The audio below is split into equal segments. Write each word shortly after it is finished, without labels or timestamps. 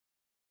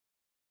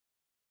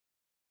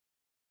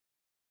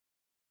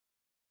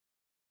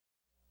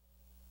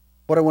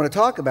What I want to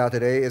talk about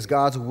today is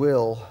God's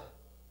will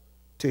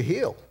to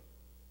heal.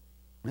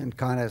 And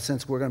kind of,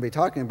 since we're going to be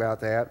talking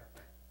about that,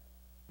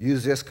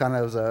 use this kind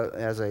of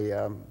as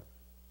a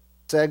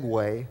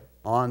segue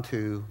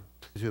onto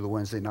the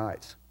Wednesday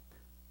nights.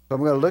 So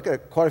I'm going to look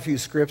at quite a few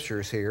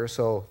scriptures here.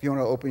 So if you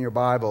want to open your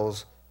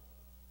Bibles,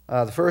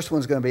 the first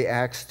one's going to be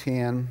Acts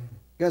 10.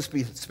 We're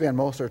going to spend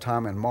most of our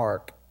time in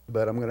Mark,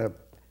 but I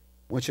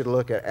want you to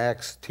look at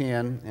Acts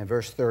 10 and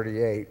verse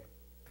 38.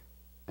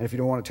 And if you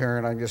don't want to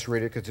turn, I can just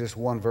read it because it's just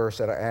one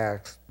verse out of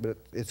Acts. But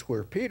it's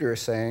where Peter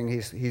is saying,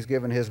 he's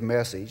given his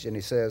message, and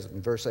he says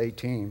in verse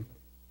 18,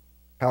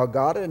 how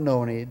God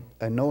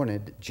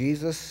anointed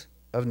Jesus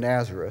of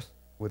Nazareth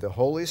with the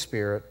Holy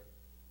Spirit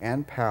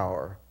and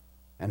power,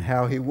 and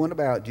how he went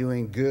about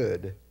doing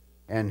good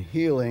and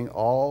healing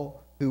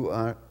all who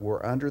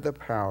were under the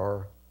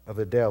power of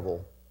the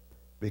devil,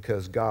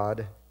 because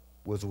God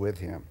was with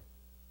him.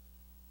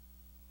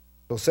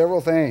 So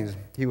several things.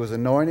 He was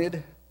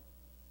anointed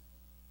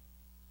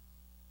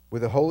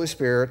with the Holy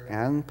Spirit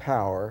and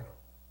power,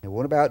 and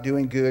went about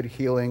doing good,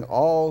 healing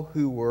all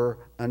who were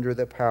under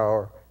the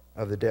power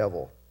of the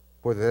devil,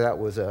 whether that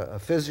was a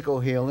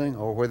physical healing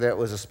or whether that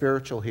was a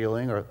spiritual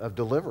healing or of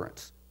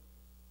deliverance.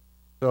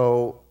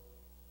 So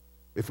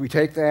if we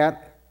take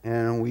that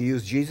and we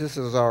use Jesus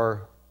as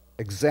our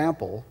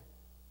example,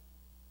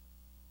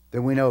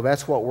 then we know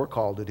that's what we're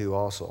called to do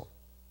also.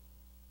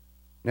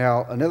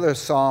 Now, another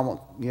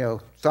psalm,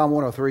 Psalm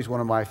 103 is one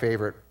of my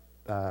favorite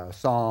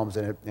Psalms,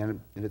 and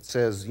it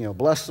says,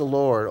 bless the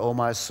Lord, O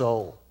my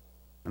soul,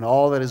 and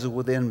all that is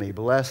within me.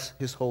 Bless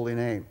his holy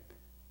name.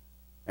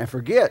 And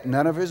forget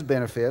none of his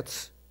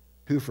benefits,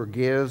 who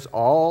forgives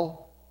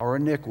all our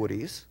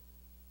iniquities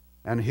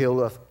and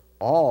healeth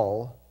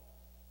all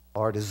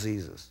our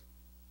diseases.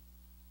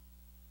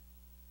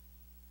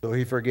 So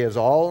he forgives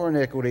all our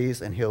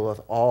iniquities and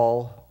healeth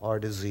all our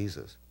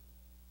diseases.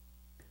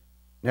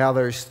 Now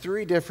there's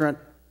three different,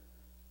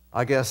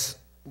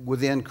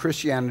 within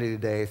Christianity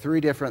today, three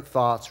different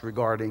thoughts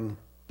regarding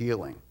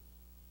healing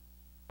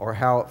or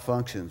how it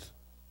functions.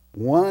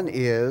 One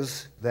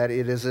is that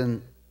it is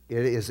in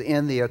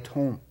the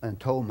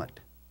atonement.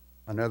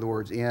 In other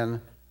words,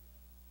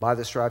 by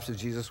the stripes of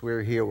Jesus we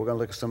are healed. We're going to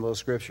look at some of those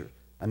scriptures.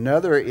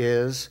 Another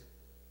is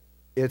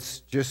it's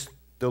just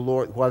the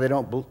Lord. While they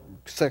don't,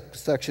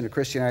 section of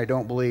Christianity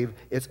don't believe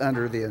it's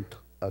under the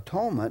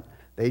atonement,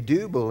 they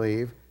do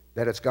believe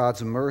that it's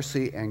God's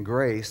mercy and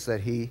grace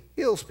that he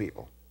heals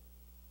people.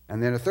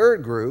 And then a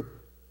third group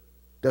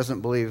doesn't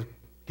believe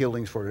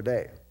healing's for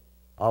today.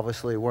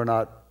 Obviously, we're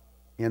not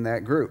in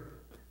that group.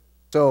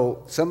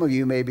 So some of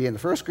you may be in the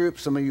first group,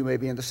 some of you may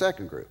be in the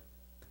second group.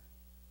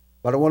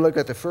 But I want to look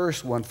at the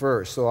first one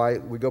first. So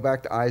we go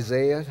back to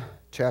Isaiah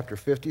chapter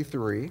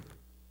 53,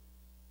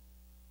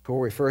 where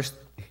we first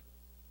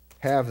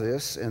have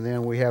this, and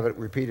then we have it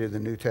repeated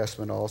in the New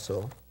Testament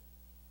also.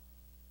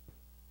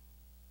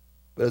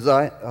 But it's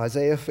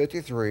Isaiah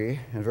 53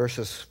 and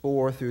verses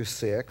 4 through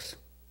 6.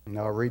 And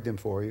I'll read them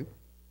for you.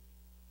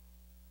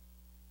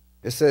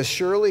 It says,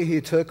 surely he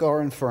took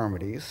our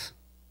infirmities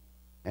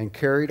and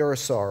carried our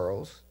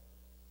sorrows,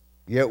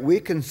 yet we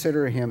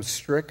consider him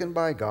stricken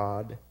by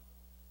God,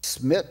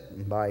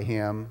 smitten by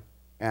him,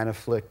 and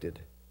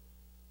afflicted.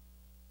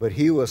 But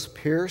he was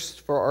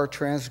pierced for our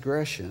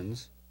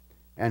transgressions,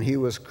 and he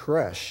was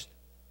crushed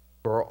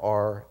for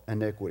our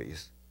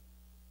iniquities.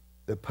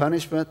 The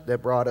punishment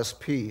that brought us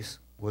peace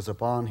was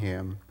upon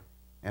him,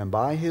 and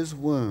by his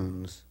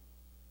wounds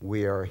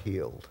we are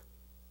healed.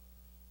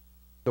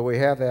 So we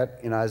have that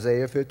in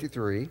Isaiah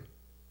 53.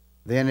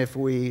 Then if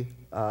we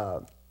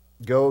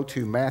go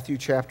to Matthew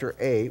chapter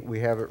 8, we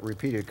have it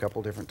repeated a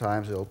couple different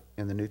times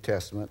in the New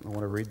Testament. I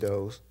want to read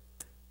those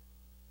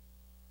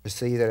to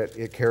see that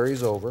it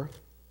carries over.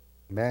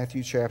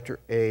 Matthew chapter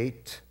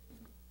 8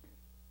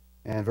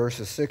 and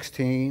verses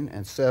 16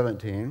 and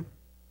 17.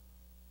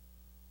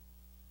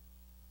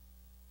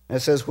 It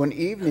says, when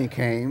evening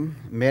came,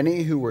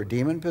 many who were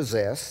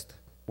demon-possessed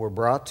were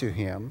brought to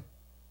him,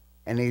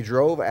 and he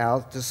drove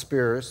out the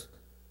spirits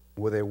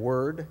with a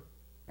word,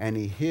 and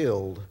he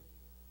healed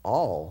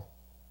all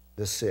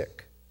the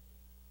sick.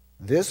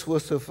 This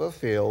was to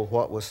fulfill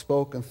what was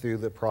spoken through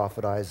the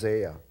prophet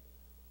Isaiah.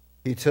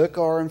 He took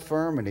our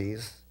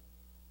infirmities,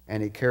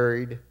 and he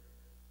carried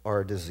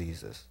our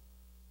diseases.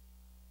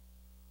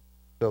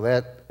 So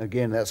that,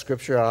 again, that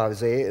scripture out of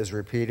Isaiah is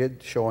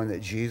repeated, showing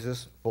that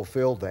Jesus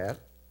fulfilled that.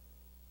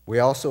 We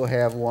also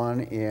have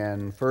one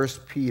in 1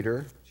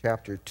 Peter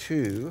chapter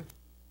 2.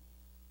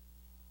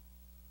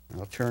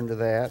 I'll turn to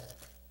that.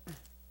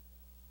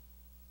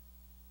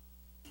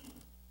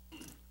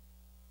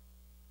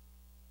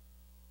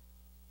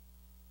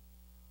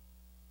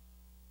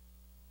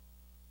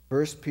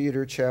 First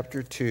Peter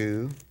chapter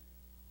 2.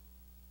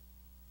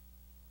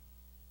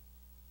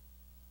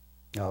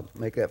 I'll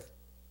make that,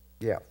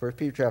 1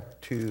 Peter chapter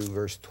 2,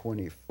 verse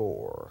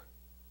 24.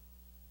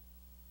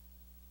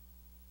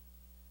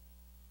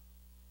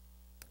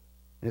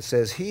 It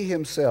says, he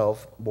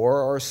himself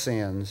bore our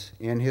sins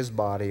in his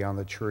body on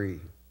the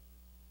tree,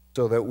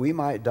 so that we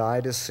might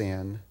die to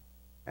sin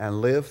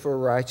and live for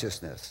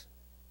righteousness.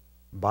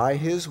 By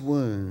his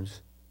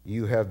wounds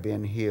you have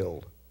been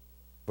healed.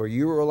 For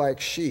you were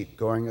like sheep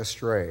going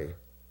astray,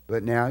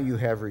 but now you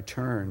have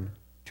returned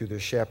to the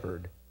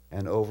shepherd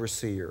and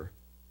overseer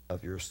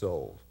of your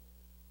souls.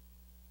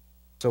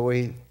 So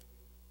we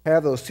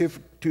have those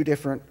two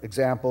different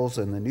examples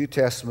in the New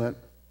Testament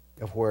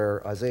of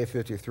where Isaiah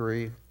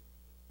 53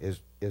 is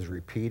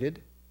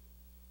repeated.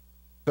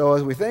 So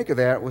as we think of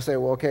that, we'll say,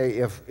 well,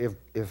 okay,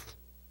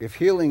 if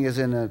healing is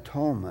an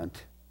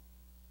atonement,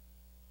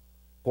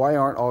 why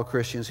aren't all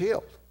Christians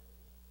healed?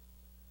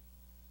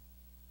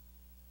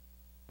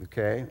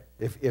 Okay?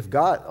 If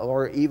God,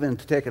 or even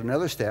to take it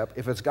another step,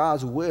 if it's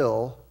God's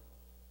will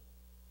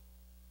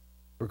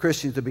for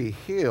Christians to be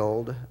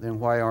healed, then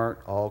why aren't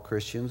all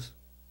Christians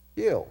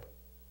healed?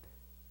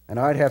 And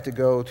I'd have to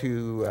go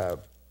to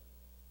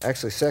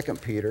actually 2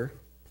 Peter,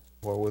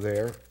 while we're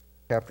there,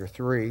 chapter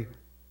 3,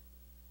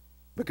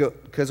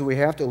 because we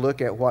have to look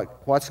at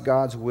what's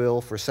God's will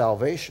for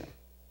salvation.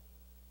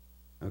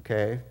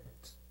 Okay?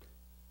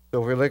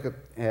 So if we look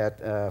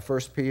at 2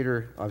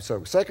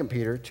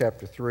 Peter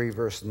chapter 3,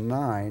 verse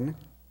 9.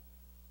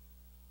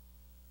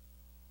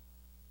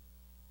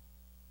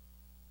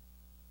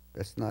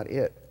 That's not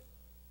it.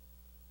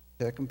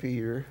 2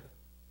 Peter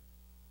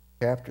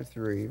chapter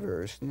 3,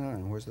 verse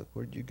 9.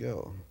 Where'd you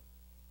go?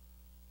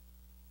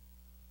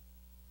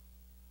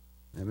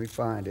 Let me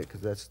find it,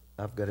 because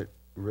I've got it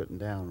written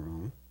down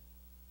wrong.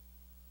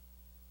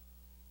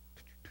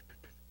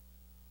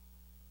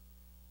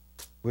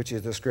 Which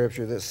is the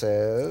scripture that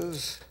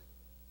says,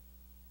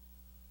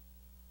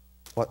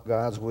 what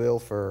God's will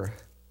for,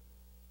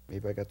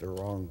 maybe I got the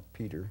wrong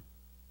Peter.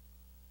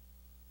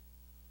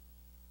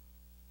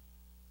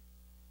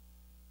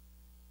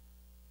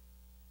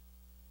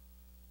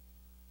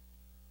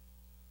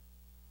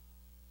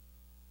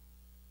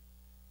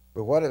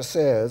 But what it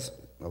says,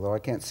 although I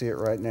can't see it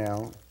right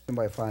now,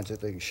 somebody finds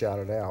it, they can shout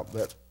it out,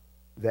 but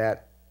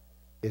that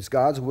it's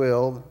God's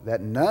will that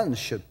none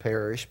should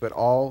perish, but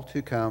all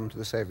to come to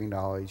the saving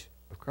knowledge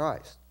of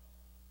Christ.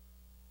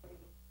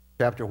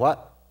 Chapter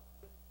what?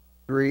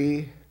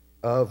 3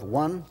 of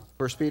 1,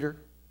 1 Peter?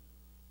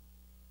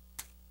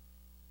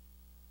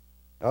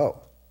 Oh.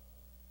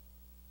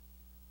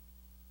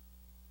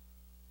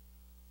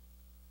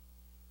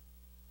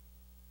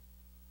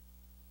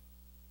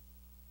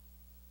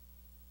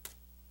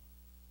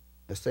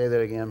 Let's say that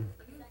again.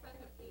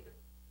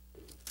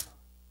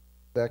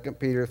 2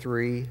 Peter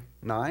 3,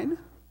 9?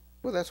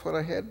 Well, that's what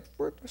I had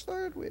for it to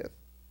start with.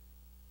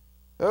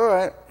 All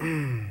right.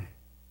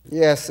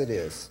 Yes, it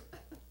is.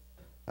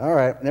 All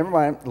right, never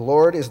mind. The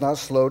Lord is not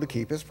slow to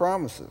keep his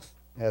promises,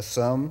 as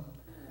some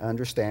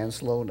understand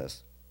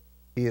slowness.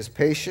 He is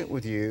patient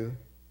with you,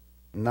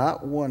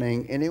 not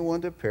wanting anyone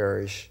to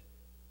perish,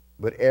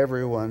 but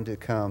everyone to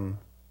come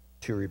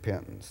to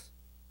repentance.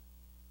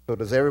 So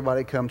does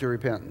everybody come to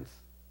repentance?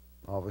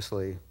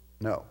 Obviously,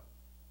 no.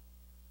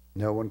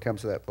 No one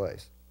comes to that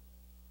place.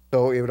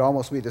 So it would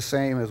almost be the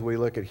same as we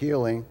look at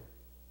healing.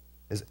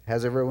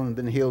 Has everyone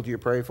been healed you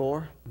pray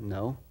for?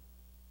 No.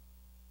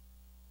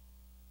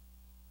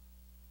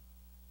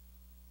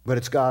 But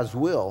it's God's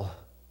will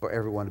for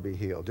everyone to be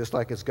healed, just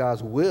like it's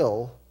God's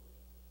will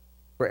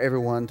for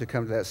everyone to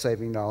come to that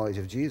saving knowledge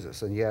of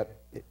Jesus. And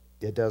yet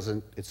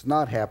it's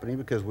not happening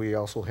because we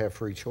also have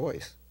free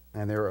choice.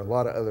 And there are a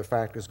lot of other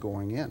factors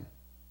going in.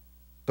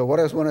 So what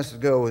I want us to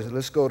go is,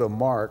 let's go to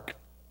Mark,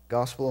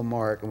 Gospel of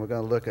Mark, and we're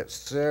going to look at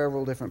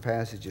several different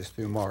passages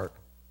through Mark.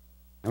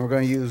 And we're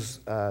going to use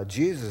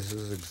Jesus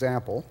as an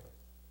example.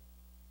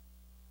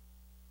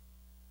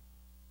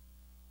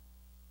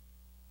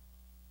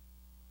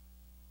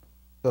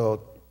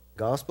 So,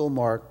 Gospel of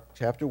Mark,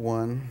 chapter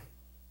 1,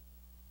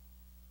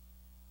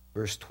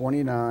 verse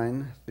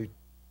 29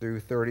 through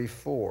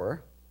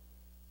 34.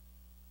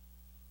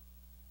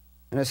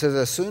 And it says,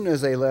 as soon as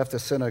they left the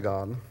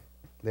synagogue,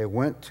 they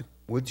went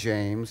with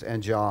James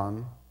and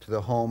John to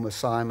the home of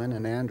Simon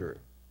and Andrew.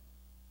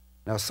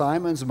 Now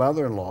Simon's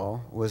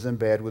mother-in-law was in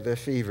bed with a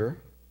fever,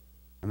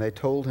 and they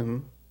told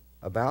him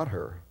about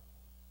her.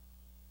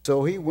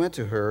 So he went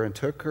to her and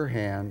took her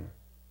hand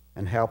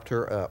and helped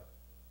her up.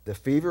 The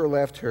fever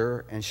left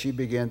her, and she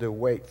began to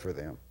wait for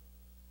them.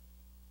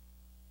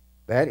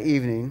 That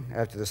evening,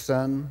 after the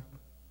sun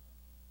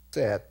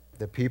set,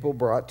 the people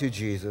brought to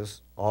Jesus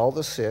all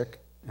the sick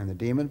and the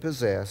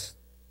demon-possessed.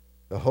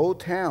 The whole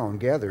town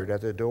gathered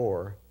at the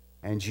door,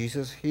 and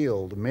Jesus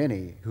healed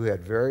many who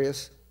had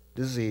various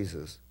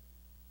diseases.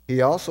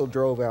 He also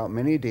drove out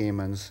many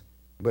demons,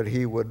 but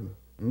he would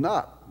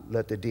not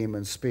let the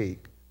demons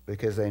speak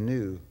because they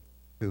knew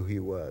who he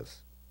was.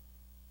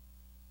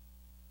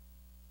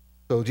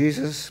 So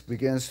Jesus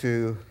begins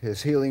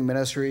his healing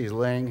ministry. He's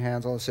laying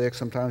hands on the sick.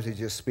 Sometimes he's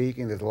just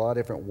speaking. There's a lot of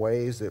different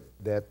ways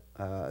that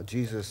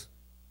Jesus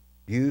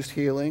used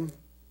healing,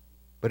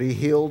 but he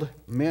healed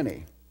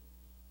many.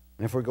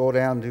 And if we go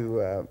down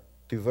to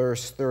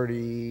verse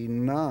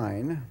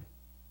 39,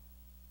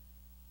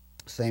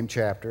 same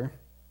chapter.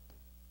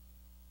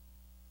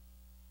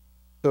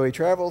 So he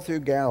traveled through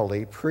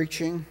Galilee,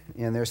 preaching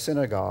in their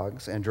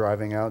synagogues and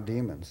driving out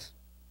demons.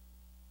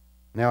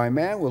 Now a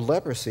man with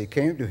leprosy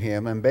came to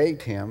him and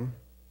begged him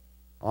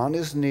on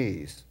his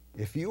knees,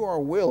 "If you are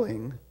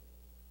willing,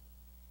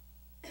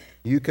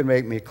 you can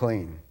make me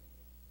clean."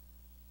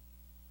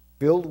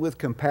 Filled with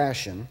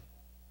compassion,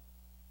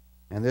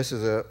 and this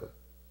is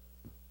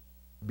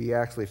be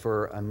actually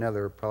for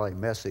another probably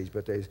message,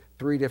 but there's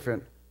three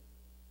different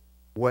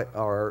what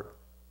are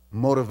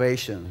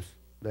motivations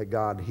that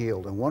God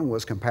healed, and one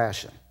was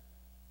compassion.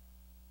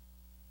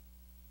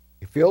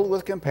 Filled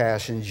with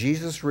compassion,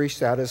 Jesus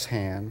reached out his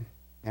hand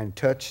and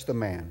touched the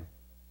man.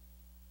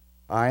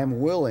 "I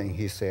am willing,"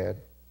 he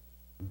said,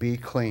 "be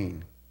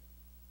clean."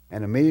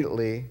 And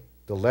immediately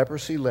the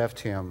leprosy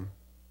left him,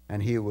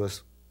 and he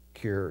was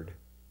cured.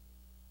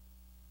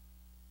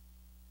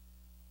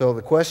 So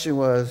the question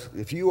was,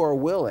 if you are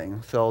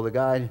willing, so the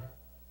guy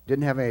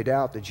didn't have any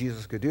doubt that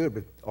Jesus could do it,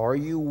 but are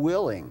you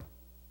willing?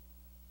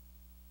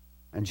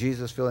 And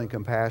Jesus, feeling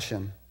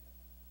compassion,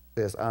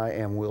 says, "I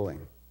am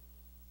willing."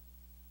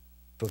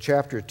 So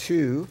chapter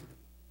 2,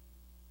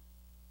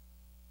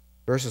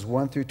 verses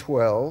 1 through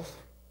 12,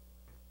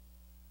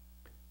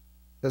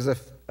 says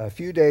a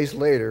few days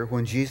later,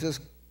 when Jesus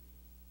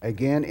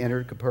again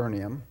entered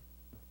Capernaum,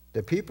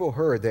 the people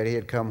heard that he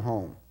had come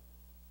home.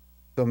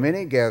 So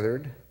many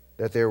gathered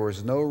that there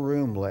was no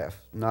room left,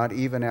 not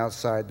even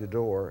outside the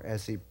door,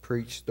 as he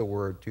preached the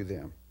word to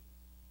them.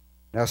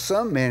 Now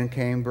some men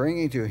came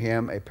bringing to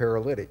him a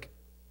paralytic,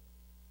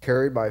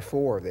 carried by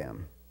 4 of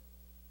them.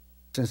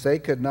 Since they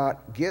could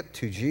not get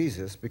to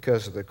Jesus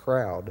because of the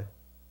crowd,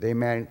 they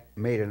made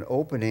an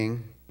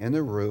opening in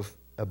the roof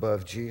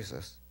above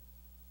Jesus.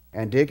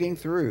 And digging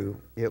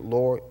through it,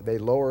 they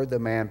lowered the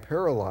man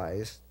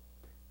paralyzed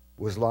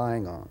was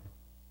lying on.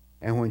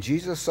 And when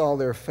Jesus saw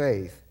their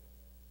faith,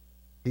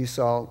 he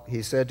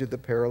said to the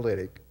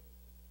paralytic,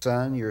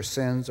 "Son, your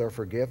sins are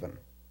forgiven."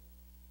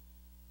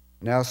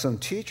 Now some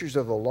teachers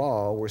of the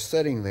law were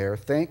sitting there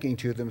thinking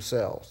to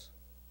themselves,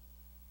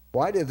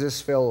 "Why did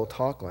this fellow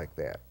talk like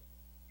that?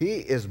 He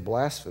is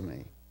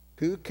blasphemy.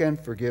 Who can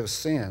forgive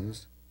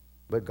sins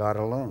but God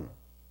alone?"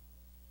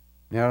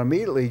 Now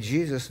immediately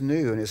Jesus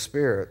knew in his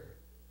spirit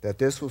that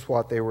this was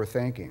what they were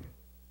thinking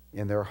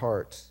in their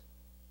hearts.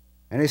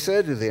 And he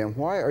said to them,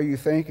 "Why are you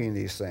thinking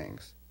these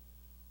things?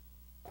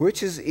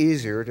 Which is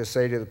easier to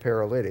say to the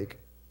paralytic,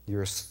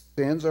 'Your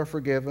sins are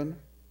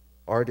forgiven,'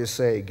 or to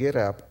say, 'Get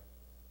up,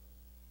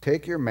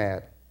 take your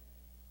mat,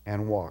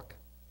 and walk'?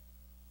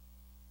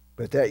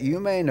 But that you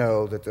may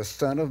know that the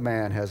Son of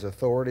Man has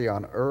authority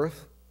on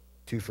earth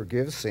to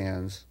forgive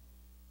sins,"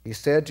 he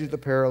said to the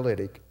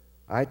paralytic,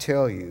 "I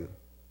tell you,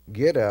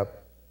 get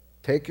up,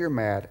 take your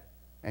mat,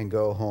 and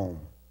go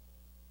home."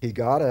 He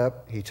got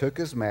up, he took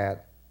his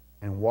mat,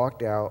 and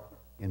walked out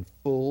in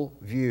full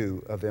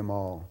view of them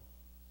all.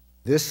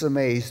 This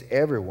amazed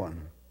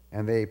everyone,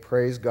 and they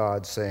praised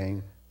God,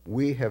 saying,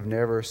 "We have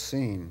never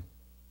seen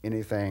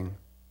anything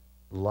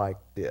like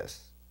this."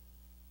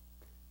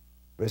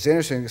 But it's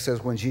interesting, it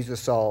says when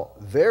Jesus saw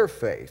their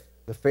faith,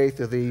 the faith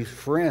of these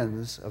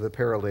friends of the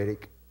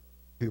paralytic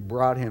who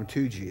brought him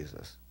to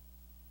Jesus.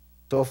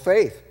 So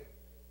faith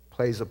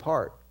plays a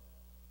part,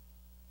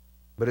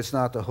 but it's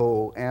not the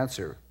whole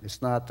answer.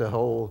 It's not the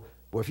whole,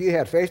 well, if you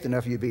had faith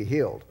enough, you'd be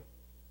healed.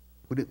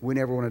 We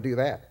never want to do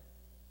that.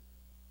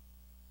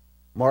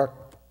 Mark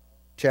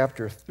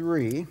chapter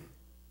 3,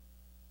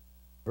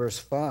 verse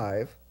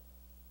 5.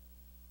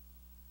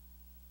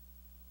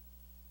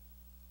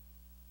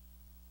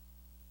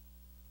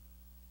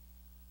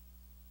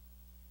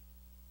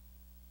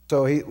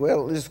 So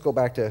let's go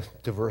back to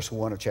verse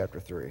 1 of chapter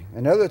 3.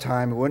 Another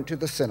time he went to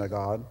the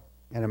synagogue,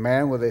 and a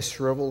man with a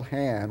shriveled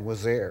hand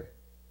was there.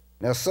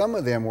 Now some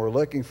of them were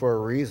looking for a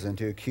reason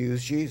to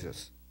accuse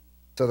Jesus.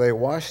 So they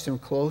watched him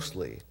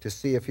closely to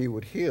see if he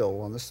would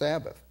heal on the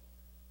Sabbath.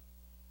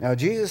 Now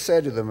Jesus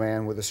said to the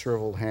man with the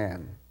shriveled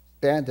hand,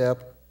 "Stand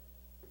up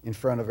in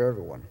front of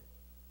everyone."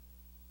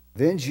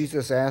 Then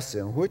Jesus asked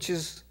him, "Which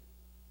is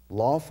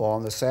lawful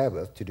on the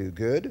Sabbath, to do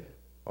good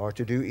or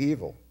to do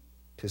evil,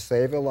 to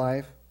save a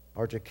life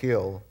or to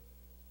kill?"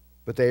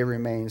 But they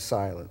remained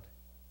silent.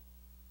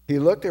 He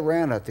looked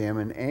around at them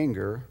in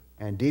anger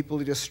and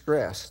deeply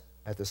distressed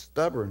at the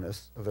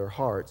stubbornness of their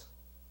hearts,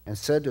 and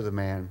said to the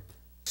man,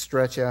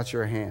 "Stretch out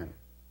your hand."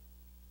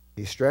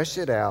 He stretched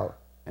it out,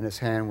 and his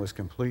hand was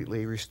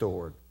completely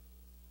restored.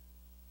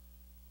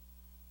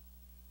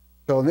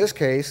 So in this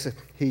case,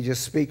 he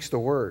just speaks the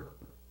word,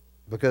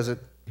 because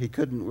he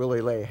couldn't really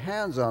lay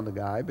hands on the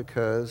guy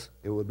because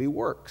it would be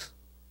works.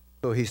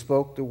 So he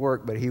spoke the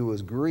word, but he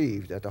was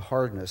grieved at the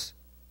hardness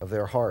of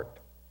their heart.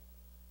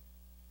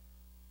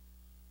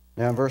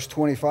 Now in verse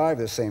 25 of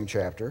this same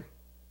chapter,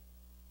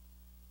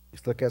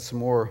 let's look at some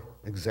more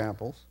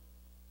examples.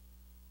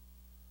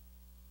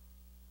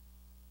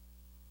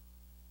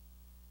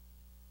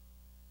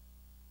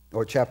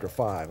 Or chapter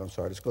 5, I'm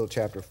sorry. Let's go to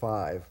chapter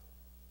 5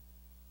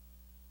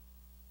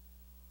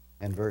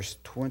 and verse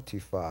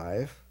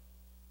 25.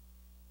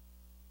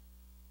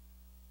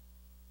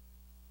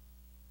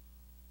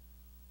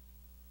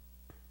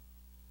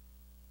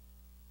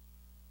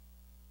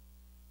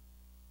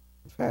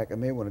 In fact, I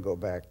may want to go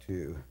back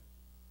to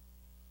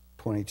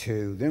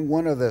 22. Then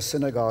one of the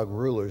synagogue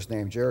rulers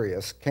named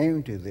Jairus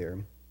came to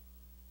them.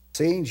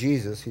 Seeing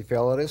Jesus, he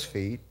fell at his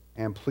feet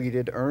and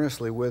pleaded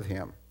earnestly with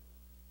him.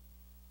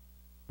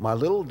 My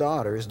little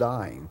daughter is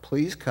dying.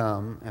 Please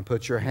come and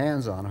put your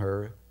hands on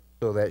her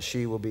so that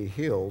she will be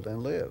healed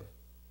and live.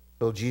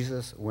 So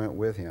Jesus went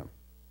with him.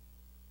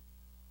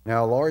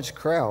 Now a large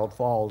crowd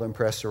followed and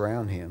pressed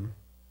around him,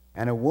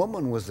 and a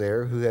woman was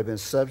there who had been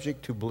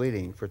subject to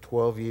bleeding for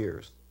 12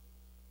 years.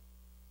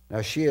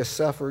 Now she has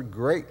suffered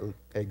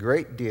a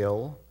great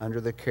deal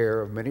under the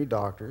care of many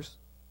doctors,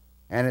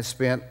 and had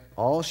spent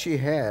all she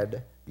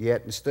had,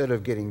 yet instead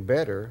of getting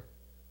better,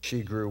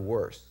 she grew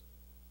worse.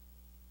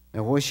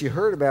 And when she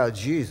heard about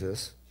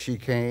Jesus, she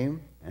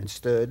came and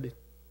stood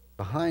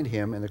behind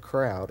him in the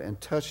crowd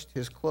and touched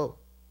his cloak,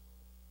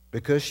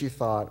 because she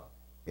thought,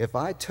 if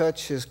I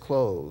touch his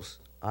clothes,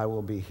 I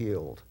will be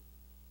healed.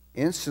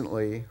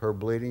 Instantly her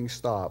bleeding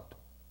stopped,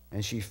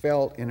 and she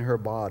felt in her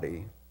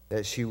body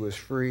that she was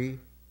free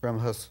from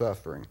her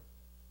suffering.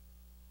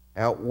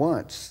 At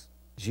once,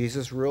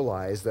 Jesus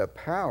realized that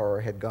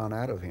power had gone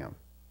out of him.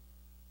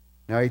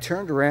 Now he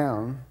turned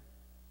around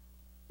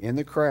in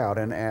the crowd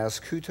and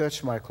asked, who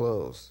touched my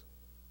clothes?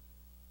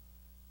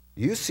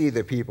 You see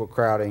the people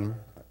crowding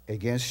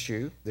against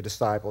you, the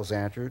disciples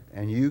answered,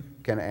 and you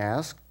can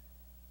ask,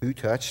 who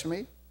touched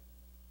me?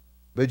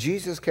 But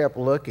Jesus kept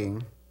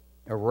looking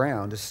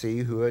around to see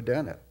who had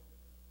done it.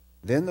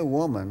 Then the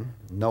woman,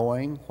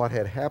 knowing what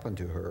had happened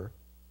to her,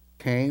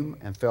 came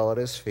and fell at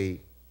his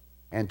feet,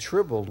 and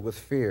trembled with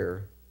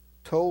fear,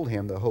 told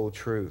him the whole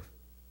truth.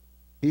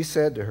 He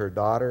said to her,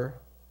 daughter,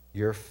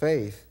 your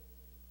faith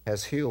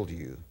has healed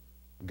you.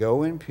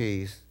 Go in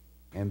peace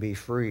and be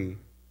free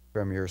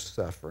from your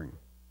suffering.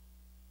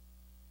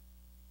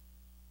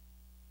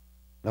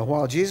 Now,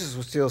 while Jesus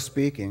was still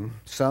speaking,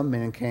 some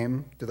men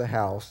came to the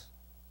house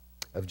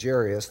of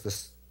Jairus, the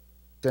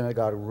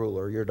synagogue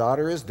ruler. Your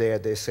daughter is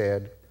dead, they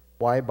said.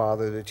 Why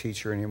bother the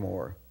teacher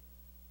anymore?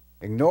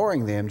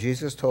 Ignoring them,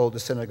 Jesus told the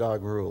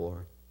synagogue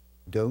ruler,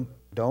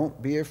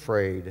 Don't be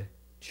afraid,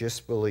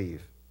 just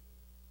believe.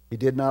 He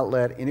did not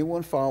let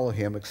anyone follow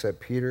him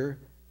except Peter,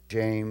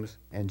 James,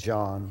 and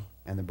John,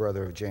 and the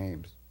brother of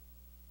James.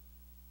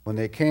 When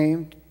they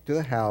came to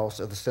the house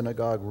of the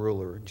synagogue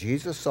ruler,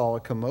 Jesus saw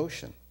a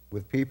commotion,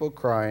 with people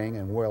crying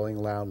and wailing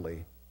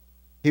loudly.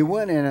 He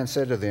went in and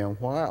said to them,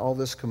 why all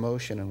this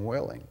commotion and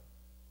wailing?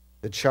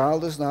 The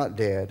child is not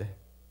dead,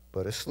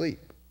 but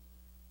asleep.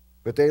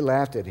 But they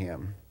laughed at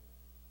him.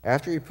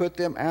 After he put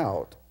them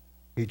out,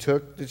 he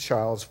took the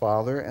child's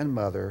father and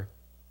mother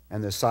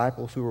and the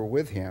disciples who were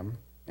with him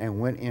and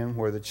went in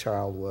where the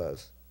child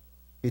was.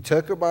 He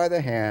took her by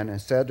the hand and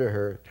said to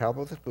her,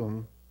 Talitha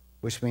cum,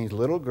 which means,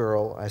 little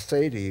girl, I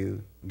say to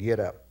you, get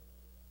up.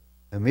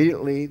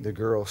 Immediately the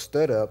girl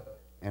stood up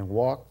and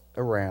walked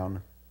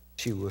around.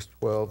 She was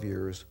 12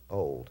 years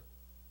old.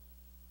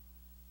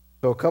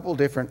 So a couple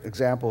different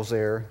examples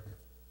there,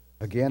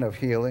 again, of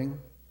healing,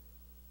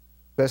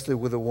 especially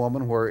with a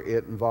woman where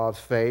it involves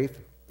faith.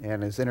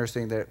 And it's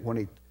interesting that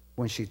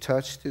when she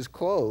touched his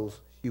clothes,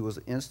 she was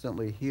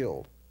instantly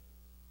healed.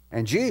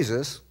 And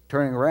Jesus,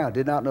 turning around,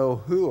 did not know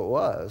who it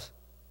was.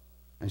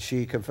 And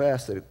she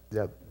confessed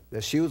that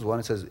she was one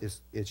and says,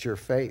 it's your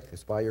faith.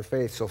 It's by your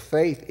faith. So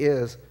faith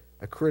is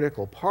a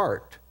critical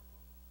part,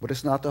 but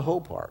it's not the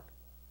whole part.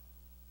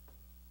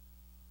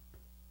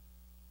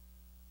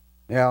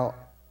 Now,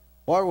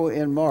 while we're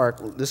in Mark,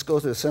 let's go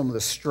through some of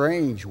the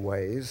strange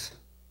ways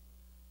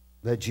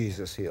that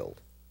Jesus healed.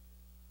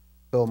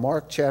 So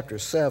Mark chapter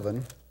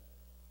 7,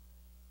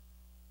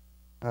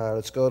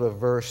 let's go to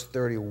verse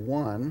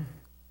 31.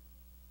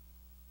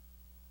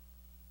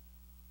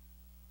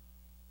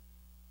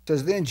 It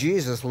says, then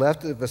Jesus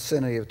left the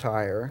vicinity of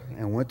Tyre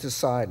and went to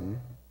Sidon,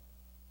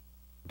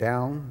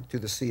 down to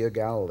the Sea of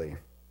Galilee,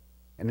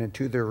 and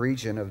into the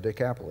region of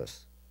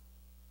Decapolis.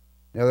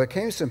 Now there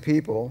came some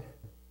people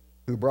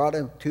who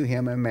brought to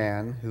him a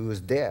man who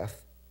was deaf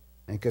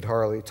and could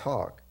hardly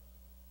talk,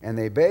 and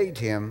they begged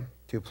him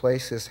to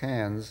place his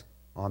hands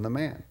on the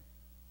man.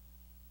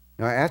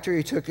 Now after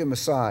he took him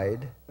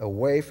aside,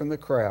 away from the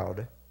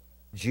crowd,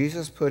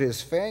 Jesus put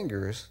his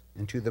fingers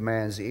into the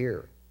man's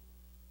ear.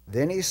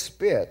 Then he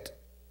spit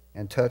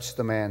and touched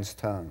the man's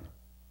tongue.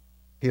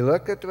 He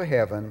looked up to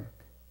heaven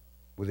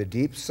with a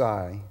deep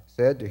sigh,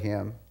 said to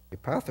him,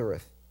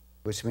 Epaphareth,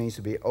 which means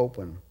to be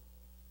open.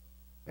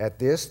 At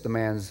this, the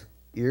man's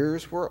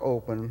ears were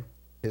open,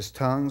 his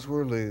tongues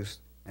were loosed,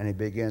 and he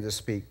began to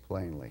speak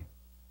plainly.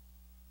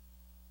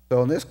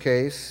 So in this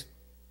case,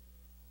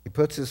 he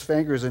puts his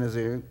fingers in his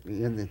ear,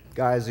 in the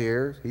guy's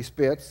ear, he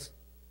spits.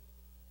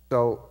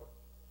 So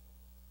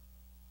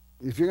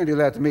if you're going to do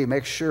that to me,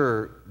 make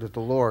sure that the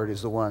Lord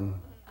is the one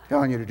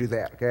telling you to do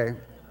that, okay?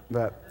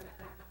 But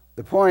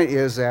the point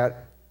is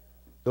that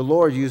the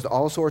Lord used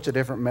all sorts of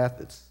different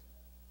methods.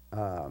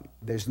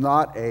 There's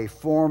not a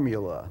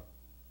formula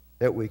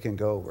that we can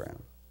go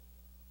around.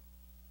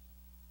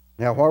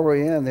 Now, while we're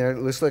in there,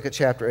 let's look at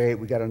chapter 8.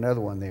 We got another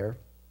one there.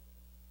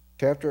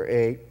 Chapter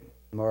 8,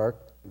 Mark,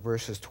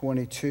 verses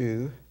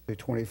 22 through through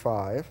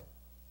 25.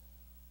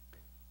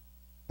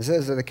 It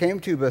says that they came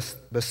to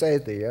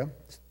Bethsaida,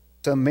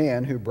 some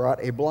men who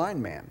brought a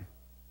blind man.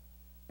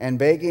 And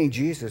begging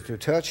Jesus to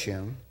touch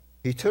him,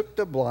 he took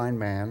the blind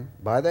man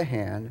by the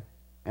hand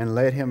and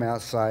led him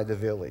outside the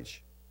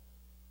village.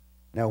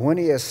 Now when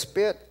he had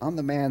spit on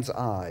the man's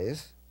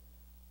eyes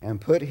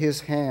and put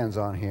his hands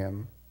on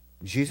him,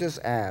 Jesus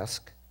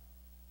asked,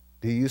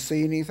 "Do you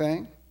see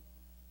anything?"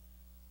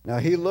 Now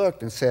he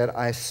looked and said,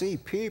 "I see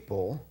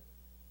people.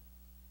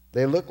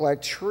 They look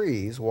like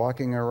trees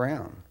walking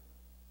around."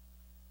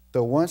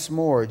 So once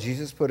more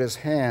Jesus put his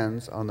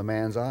hands on the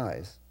man's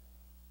eyes.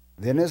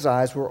 Then his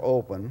eyes were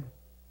opened,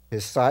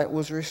 his sight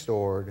was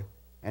restored,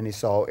 and he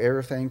saw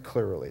everything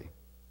clearly.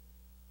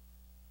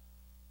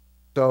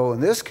 So in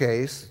this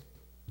case,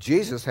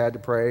 Jesus had to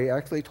pray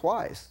actually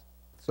twice.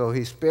 So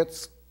he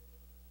spits,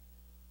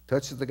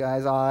 touches the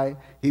guy's eye.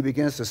 He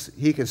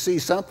can see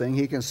something.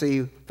 He can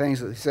see things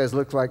that he says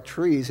look like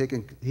trees.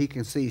 He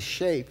can see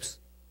shapes,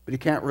 but he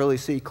can't really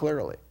see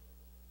clearly.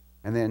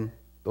 And then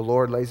the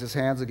Lord lays his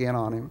hands again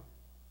on him,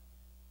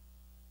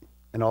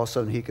 and all of a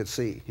sudden he can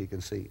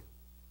see.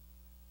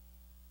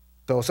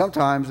 So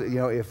sometimes,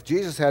 if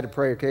Jesus had to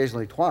pray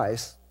occasionally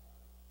twice,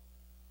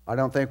 I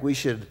don't think we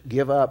should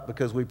give up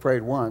because we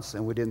prayed once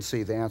and we didn't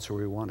see the answer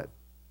we wanted.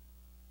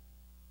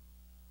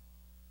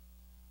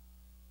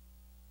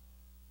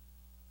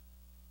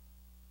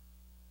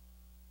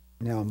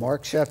 Now,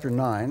 Mark chapter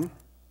 9,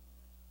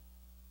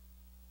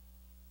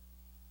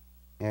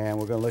 and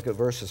we're going to look at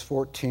verses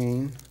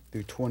 14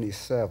 through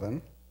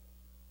 27.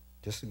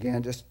 Just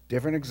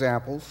different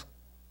examples.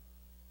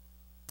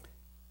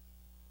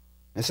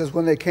 It says,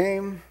 when they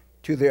came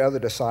to the other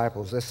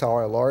disciples, they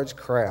saw a large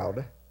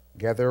crowd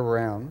gather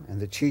around and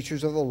the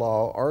teachers of the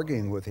law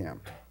arguing with him.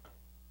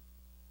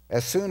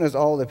 As soon as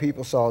all the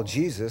people saw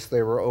Jesus,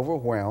 they were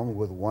overwhelmed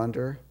with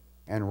wonder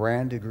and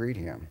ran to greet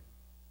him.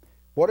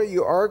 "What are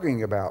you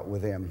arguing about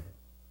with him?"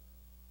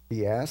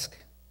 he asked.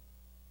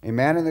 A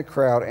man in the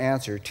crowd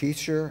answered,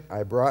 "Teacher,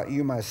 I brought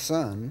you my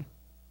son,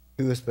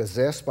 who is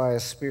possessed by a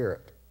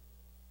spirit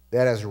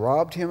that has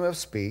robbed him of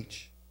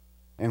speech,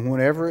 and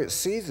whenever it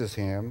seizes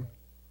him,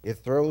 it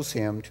throws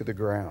him to the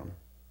ground.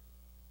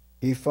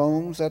 He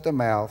foams at the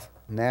mouth,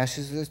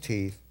 gnashes his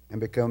teeth, and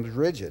becomes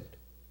rigid.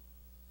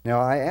 Now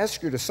I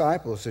asked your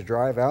disciples to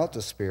drive out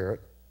the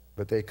spirit,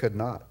 but they could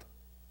not."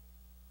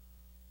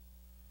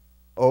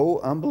 "O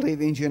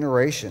unbelieving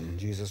generation,"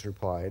 Jesus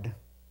replied,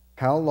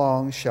 "how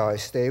long shall I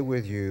stay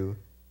with you?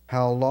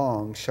 How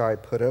long shall I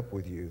put up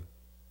with you?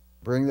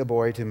 Bring the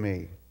boy to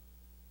me."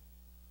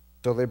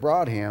 So they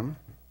brought him,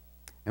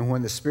 and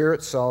when the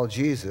spirit saw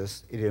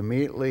Jesus, it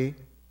immediately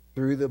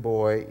threw the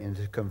boy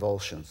into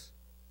convulsions.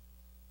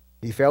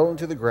 He fell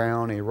into the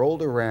ground, and he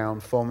rolled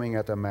around, foaming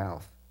at the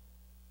mouth.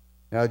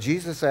 Now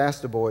Jesus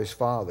asked the boy's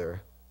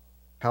father,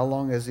 "How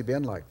long has he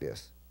been like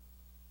this?"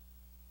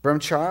 "From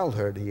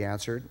childhood," he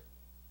answered.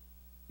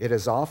 "It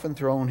has often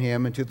thrown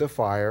him into the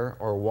fire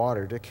or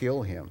water to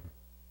kill him.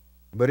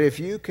 But if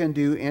you can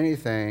do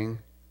anything,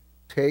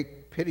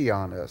 take pity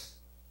on us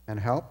and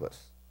help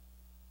us."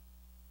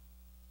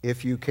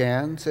 "If you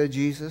can," said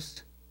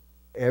Jesus,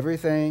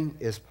 "everything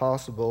is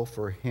possible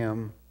for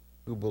him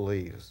who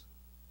believes."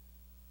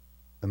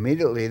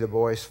 Immediately the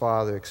boy's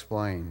father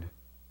explained,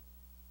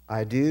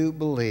 "I do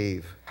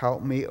believe.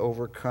 Help me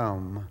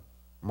overcome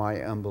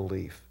my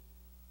unbelief."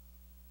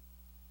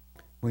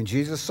 When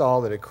Jesus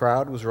saw that a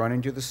crowd was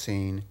running to the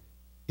scene,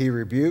 he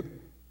rebuked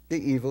the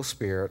evil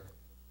spirit.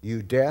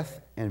 "You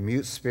deaf and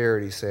mute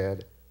spirit," he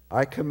said,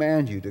 "I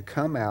command you to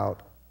come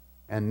out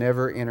and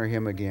never enter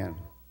him again."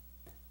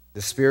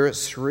 The spirit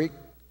shrieked,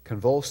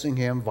 convulsing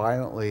him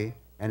violently,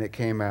 and it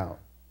came out.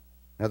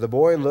 Now the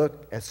boy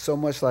looked as so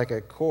much like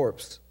a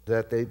corpse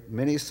that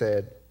many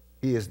said,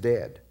 "He is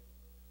dead."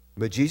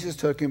 But Jesus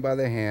took him by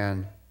the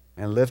hand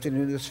and lifted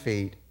him to his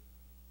feet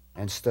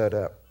and stood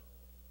up.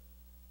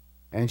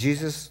 And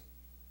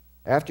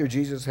after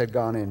Jesus had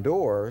gone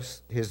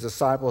indoors, his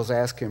disciples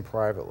asked him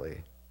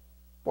privately,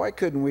 "Why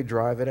couldn't we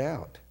drive it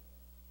out?"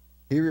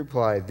 He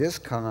replied, "This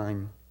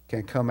kind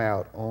can come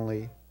out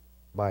only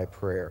by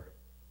prayer."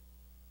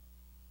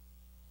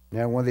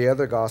 Now, one of the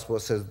other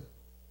gospels says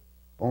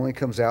only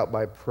comes out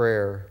by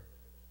prayer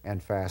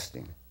and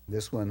fasting.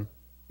 This one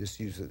just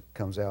usually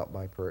comes out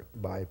by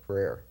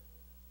prayer.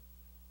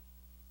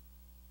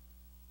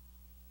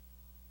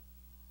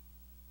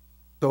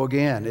 So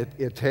again,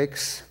 it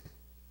takes,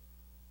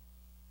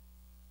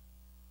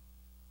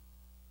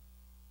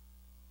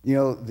 I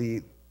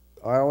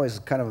always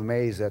kind of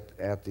amazed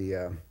at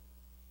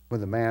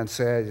when the man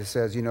says,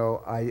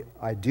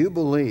 I do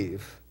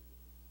believe,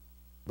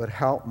 but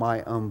help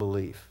my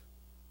unbelief.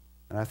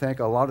 And I think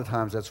a lot of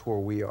times that's where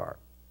we are.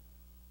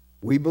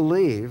 We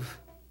believe,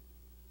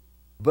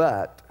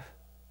 but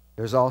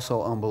there's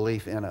also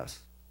unbelief in us.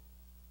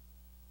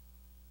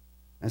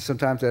 And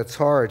sometimes that's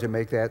hard to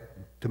make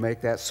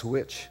that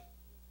switch.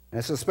 And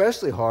it's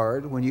especially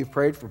hard when you've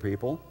prayed for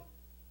people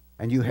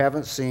and you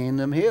haven't seen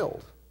them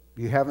healed.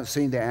 You haven't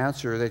seen the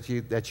answer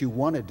that you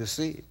wanted to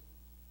see.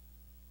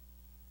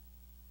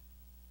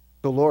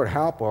 So, Lord,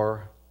 help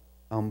our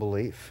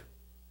unbelief.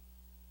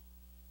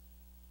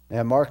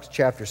 Now, Mark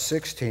chapter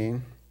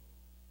 16,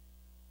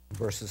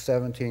 verses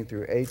 17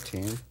 through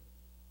 18. In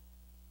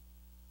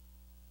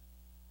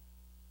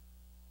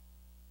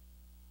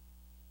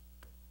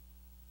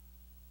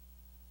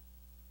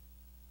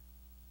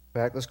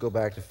fact, let's go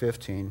back to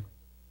 15.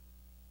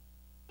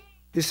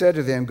 He said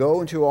to them,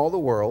 "Go into all the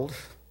world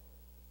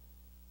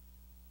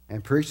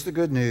and preach the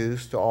good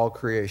news to all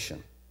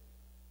creation.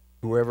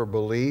 Whoever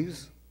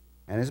believes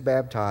and is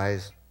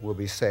baptized will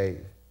be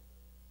saved,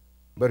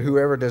 but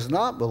whoever does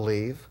not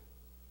believe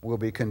will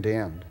be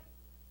condemned.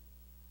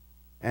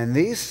 And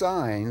these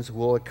signs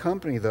will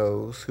accompany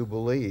those who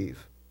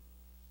believe.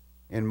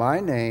 In my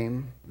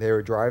name they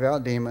will drive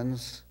out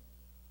demons,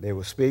 they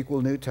will speak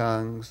with new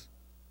tongues,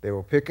 they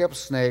will pick up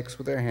snakes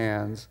with their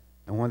hands,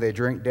 and when they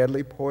drink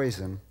deadly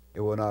poison,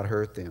 it will not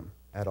hurt them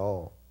at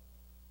all.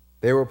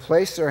 They will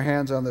place their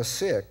hands on the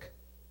sick,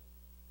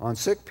 on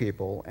sick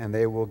people, and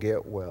they will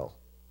get well."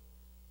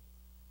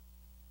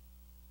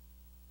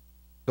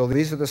 So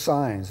these are the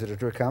signs that are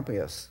to accompany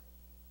us.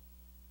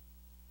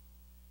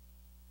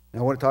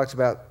 Now, when it talks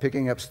about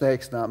picking up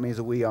snakes, now it means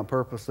that we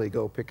purposely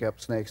go pick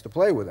up snakes to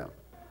play with them.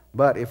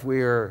 But if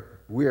we are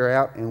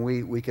out and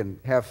we can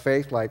have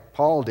faith like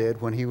Paul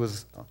did when he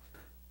was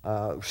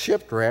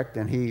shipwrecked,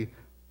 and he,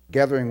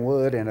 gathering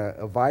wood, and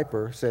a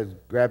viper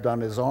grabbed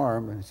on his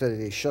arm and said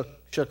that he shook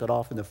it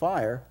off in the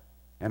fire,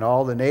 and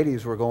all the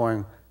natives were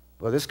going,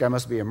 "Well, this guy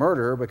must be a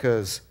murderer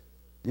because,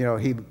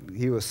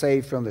 he was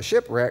saved from the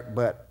shipwreck,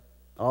 but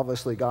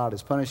obviously God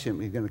has punished him.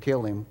 He's going to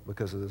kill him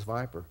because of this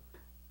viper."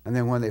 And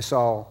then when they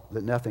saw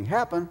that nothing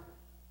happened,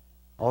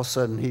 all of a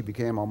sudden he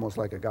became almost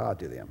like a god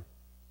to them.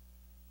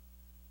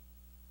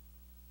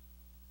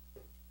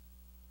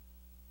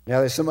 Now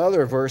there's some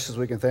other verses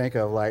we can think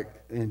of, like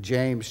in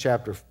James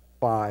chapter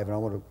 5,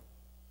 and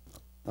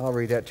I'll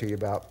read that to you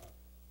about.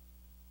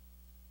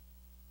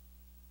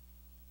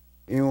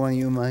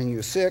 "Anyone among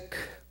you sick,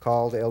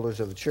 call the elders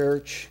of the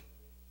church."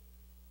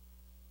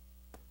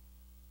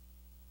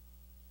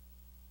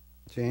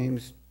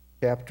 James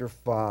chapter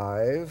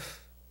 5.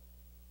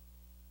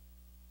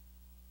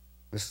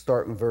 Let's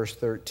start in verse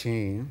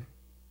 13.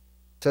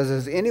 It says,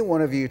 "Is any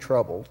one of you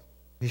troubled?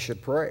 He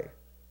should pray.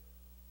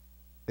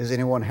 Is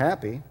anyone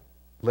happy?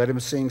 Let him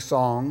sing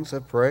songs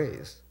of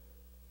praise.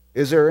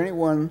 Is there any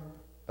one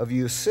of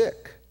you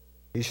sick?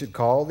 He should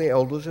call the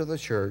elders of the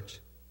church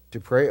to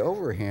pray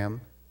over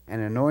him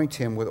and anoint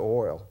him with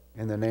oil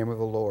in the name of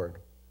the Lord.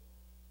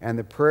 And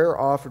the prayer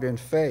offered in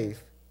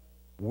faith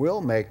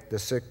will make the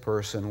sick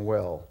person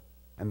well,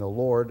 and the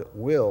Lord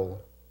will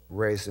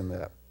raise him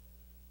up.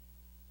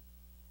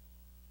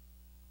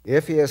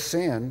 If he has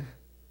sinned,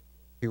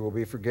 he will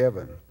be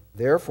forgiven.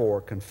 Therefore,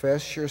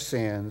 confess your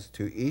sins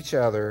to each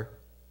other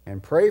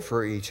and pray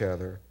for each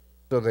other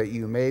so that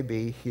you may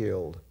be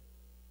healed.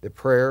 The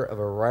prayer of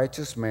a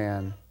righteous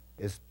man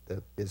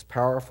is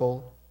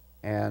powerful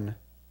and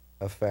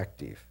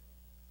effective."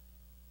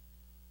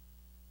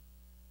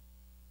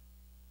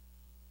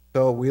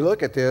 So we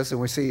look at this and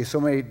we see so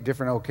many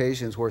different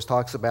occasions where it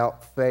talks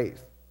about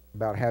faith,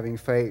 about having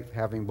faith,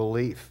 having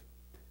belief.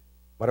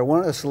 But I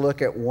want us to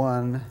look at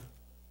one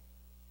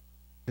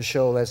to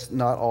show that's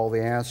not all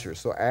the answers.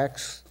 So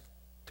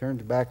turn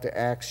back to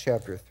Acts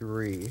chapter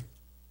 3.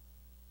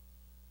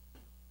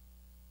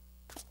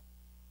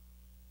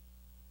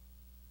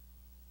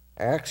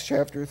 Acts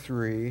chapter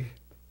 3.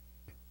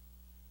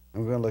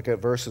 And we're going to look at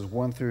verses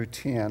 1 through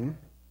 10.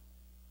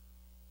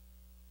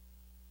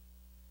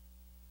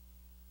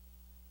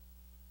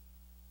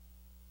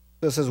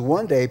 So it says,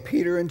 "One day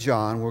Peter and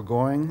John were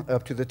going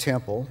up to the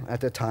temple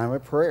at the time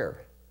of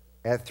prayer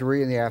at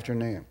 3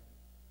 p.m.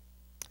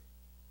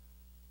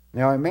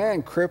 Now a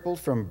man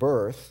crippled from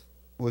birth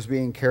was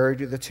being carried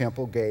to the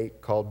temple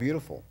gate called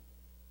Beautiful,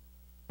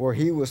 where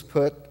he was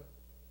put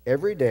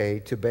every day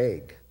to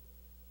beg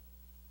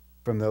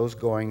from those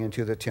going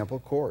into the temple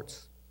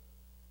courts.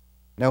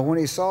 Now when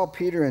he saw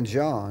Peter and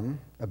John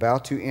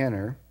about to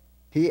enter,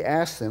 he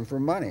asked them for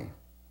money.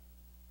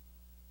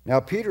 Now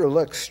Peter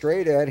looked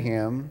straight at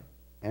him,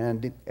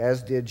 and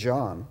as did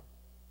John.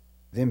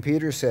 Then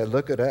Peter said,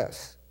 'Look at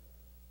us.'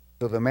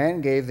 So the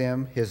man gave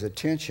them his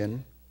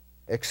attention,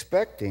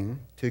 expecting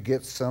to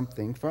get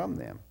something from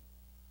them.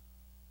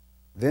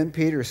 Then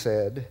Peter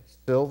said,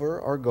 'Silver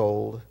or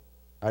gold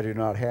I do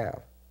not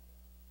have,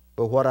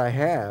 but what I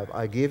have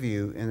I give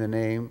you in the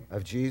name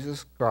of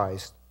Jesus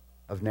Christ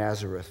of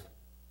Nazareth.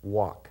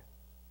 Walk.'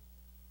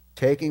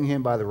 Taking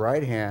him by the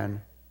right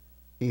hand,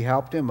 he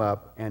helped him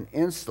up, and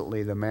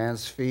instantly the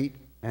man's feet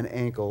and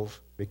ankles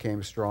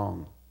became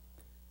strong.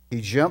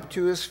 He jumped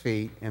to his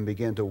feet and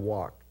began to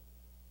walk.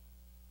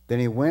 Then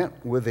he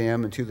went with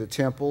them into the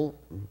temple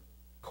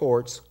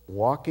courts,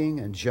 walking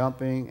and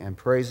jumping and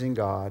praising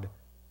God.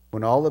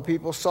 When all the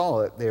people saw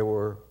it,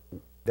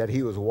 that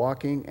he was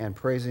walking and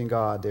praising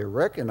God, they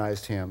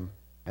recognized him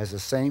as the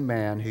same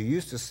man who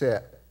used to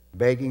sit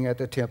begging at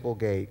the temple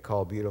gate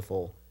called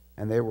Beautiful,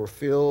 and they were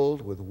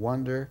filled with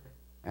wonder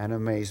and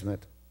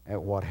amazement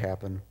at what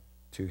happened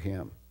to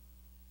him."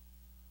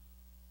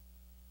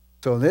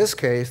 So in this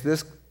case,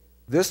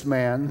 this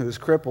man who's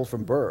crippled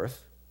from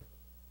birth,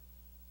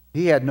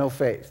 he had no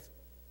faith.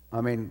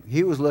 I mean,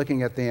 he was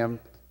looking at them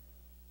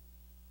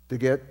to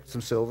get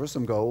some silver,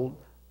 some gold,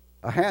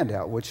 a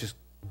handout, which is,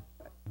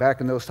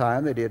 back in those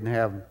times, they didn't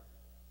have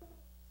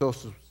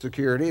Social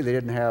Security. They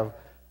didn't have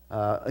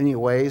any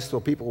ways, so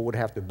people would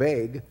have to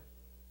beg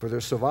for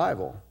their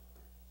survival.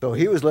 So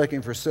he was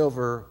looking for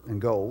silver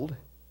and gold.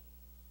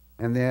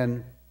 And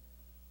then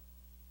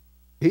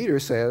Peter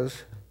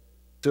says,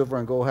 silver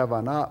and gold have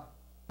I not,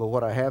 but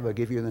what I have I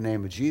give you in the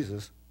name of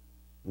Jesus.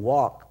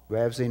 Walk,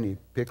 grabs in, he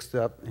picks it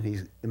up, and he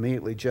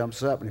immediately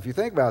jumps up. And if you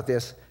think about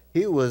this,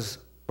 he was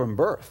from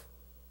birth.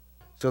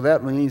 So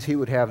that means he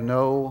would have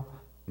no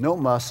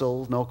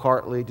muscles, no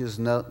cartilages,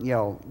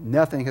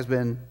 nothing has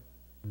been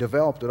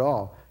developed at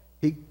all.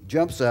 He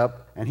jumps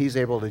up, and he's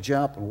able to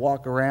jump and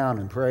walk around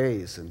and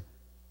praise.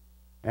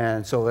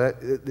 And so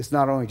it's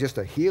not only just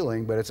a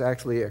healing, but it's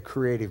actually a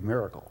creative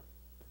miracle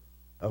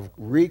of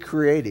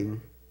recreating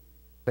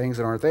things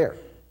that aren't there.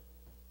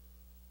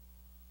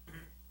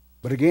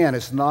 But again, I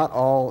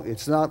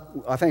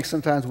think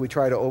sometimes we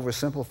try to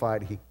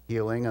oversimplify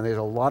healing, and there's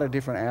a lot of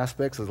different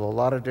aspects, there's a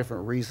lot of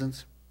different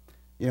reasons.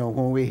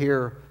 When we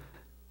hear,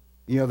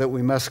 that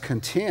we must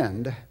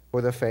contend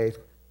for the faith,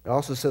 it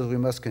also says we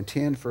must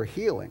contend for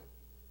healing.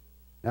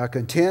 Now,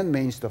 contend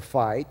means to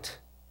fight,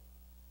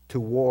 to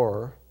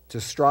war,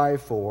 to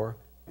strive for,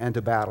 and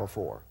to battle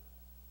for.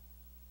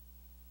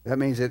 That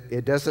means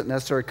it doesn't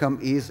necessarily come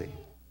easy.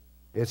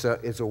 It's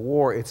a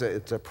war. It's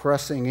a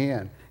pressing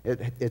in.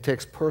 It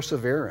takes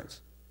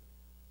perseverance.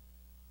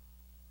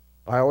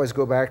 I always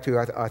go back to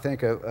I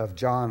think of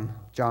John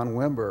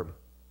Wimber.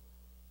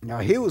 Now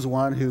he was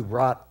one who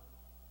brought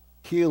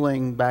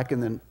healing back in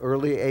the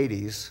early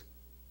 '80s,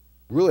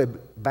 really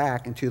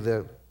back into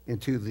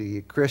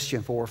the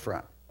Christian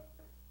forefront.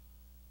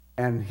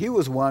 And he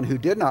was one who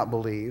did not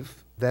believe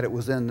that it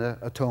was in the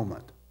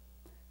atonement.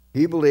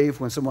 He believed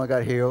when someone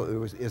got healed, it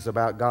was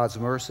about God's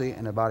mercy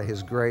and about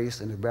His grace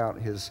and about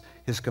His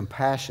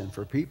compassion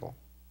for people.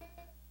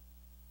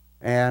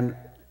 And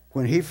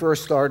when he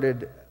first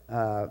started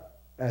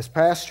as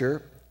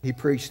pastor, he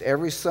preached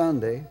every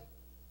Sunday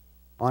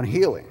on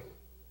healing.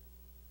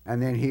 And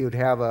then he would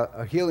have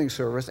a healing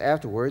service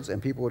afterwards,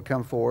 and people would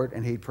come forward,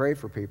 and he'd pray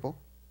for people.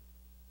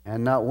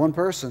 And not one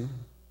person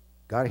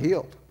got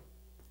healed.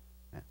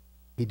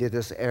 He did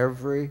this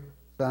every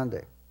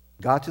Sunday.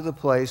 Got to the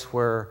place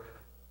where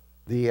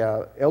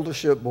the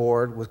eldership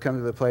board was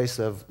coming to the place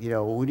of,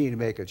 we need to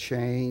make a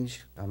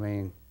change. I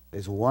mean,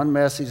 there's one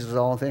message is the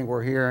only thing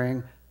we're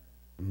hearing.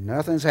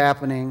 Nothing's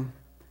happening.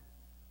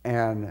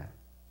 And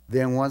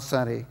then one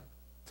Sunday,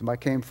 somebody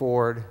came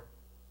forward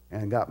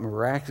and got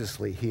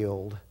miraculously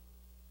healed.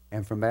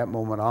 And from that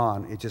moment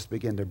on, it just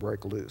began to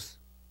break loose.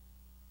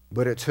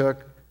 But it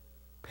took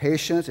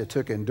patience. It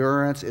took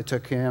endurance. It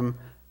took him,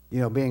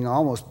 being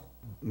almost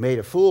made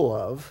a fool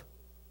of.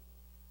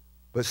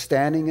 But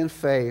standing in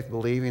faith,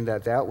 believing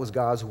that was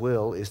God's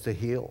will, is to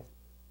heal.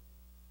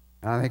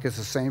 And I think it's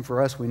the same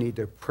for us. We need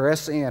to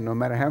press in, no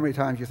matter how many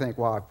times you think,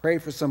 I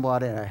prayed for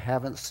somebody and I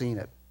haven't seen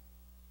it.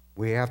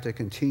 We have to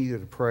continue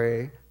to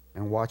pray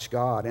and watch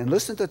God. And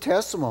listen to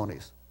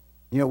testimonies.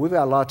 We've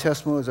got a lot of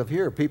testimonies of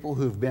here, people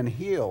who've been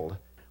healed.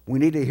 We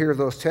need to hear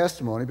those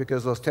testimonies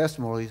because those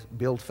testimonies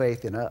build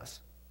faith in us.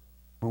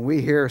 When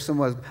we hear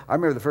someone, I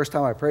remember the first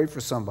time I prayed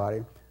for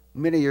somebody,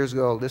 many years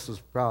ago, this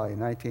was probably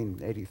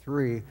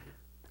 1983,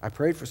 I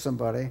prayed for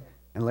somebody,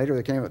 and later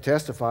they came up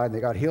testified, and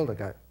they got healed. I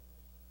got,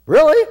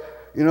 really?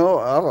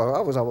 I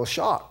was almost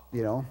shocked,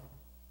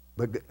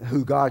 But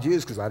who God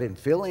used, because I didn't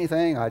feel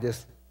anything. I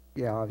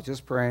was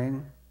just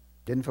praying.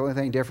 Didn't feel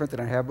anything different than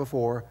I had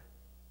before,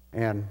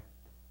 and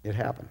it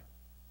happened.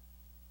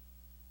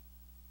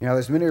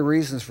 There's many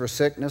reasons for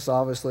sickness.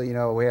 Obviously,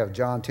 we have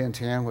John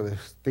 10:10, where the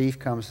thief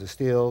comes to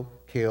steal,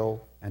 kill,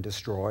 and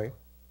destroy.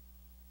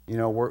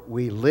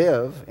 We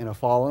live in a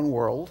fallen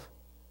world.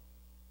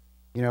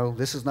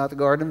 This is not the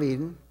Garden of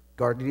Eden.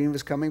 Garden of Eden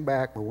is coming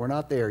back, but we're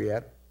not there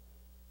yet.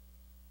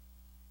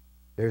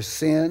 There's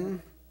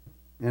sin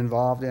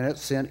involved in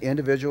it,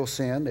 individual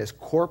sin. There's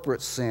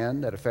corporate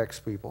sin that affects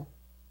people.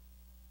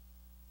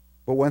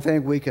 But one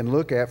thing we can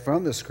look at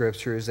from the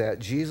Scripture is that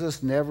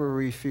Jesus never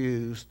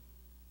refused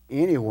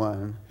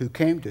anyone who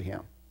came to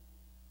Him.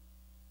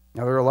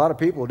 Now, there are a lot of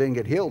people who didn't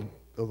get healed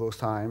of those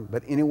times,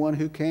 but anyone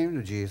who came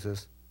to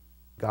Jesus,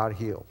 God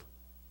healed.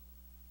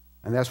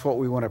 And that's what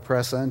we want to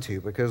press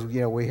into because,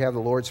 we have the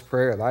Lord's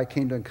Prayer, Thy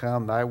kingdom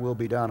come, Thy will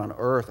be done on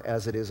earth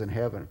as it is in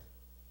heaven.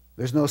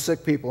 There's no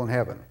sick people in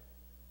heaven.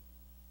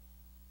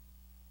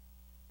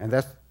 And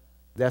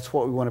that's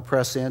what we want to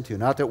press into.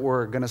 Not that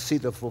we're going to see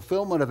the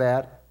fulfillment of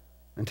that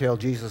until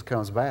Jesus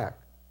comes back,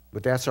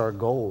 but that's our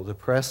goal, to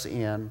press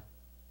in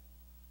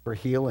for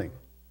healing.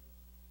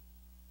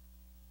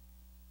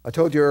 I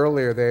told you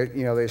earlier that,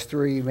 there's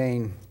three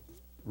main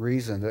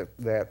reasons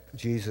that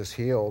Jesus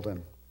healed. And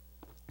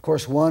of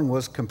course, one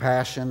was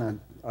compassion, and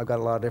I've got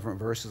a lot of different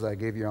verses I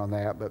gave you on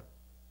that, but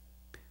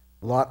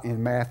a lot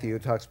in Matthew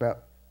talks about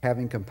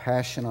having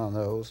compassion on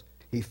those.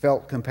 He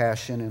felt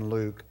compassion in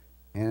Luke.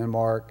 and in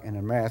Mark and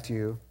in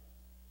Matthew.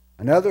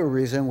 Another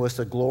reason was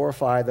to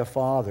glorify the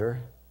Father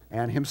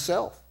and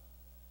himself.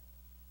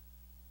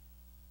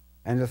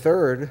 And the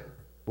third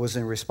was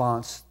in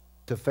response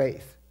to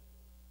faith.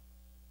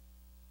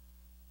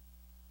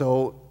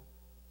 So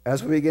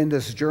as we begin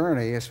this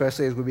journey,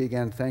 especially as we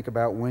begin to think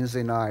about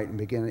Wednesday night and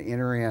begin to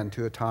enter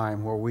into a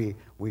time where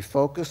we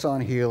focus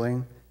on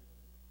healing,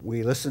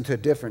 we listen to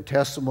different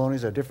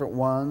testimonies of different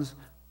ones,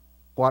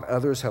 what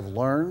others have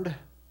learned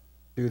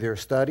through their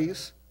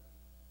studies.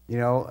 You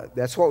know,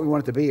 that's what we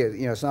want it to be.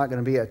 You know, it's not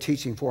going to be a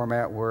teaching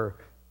format where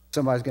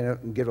somebody's going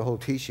to give a whole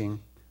teaching.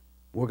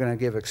 We're going to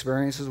give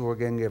experiences. We're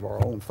going to give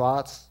our own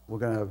thoughts. We're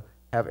going to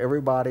have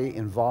everybody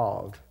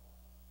involved.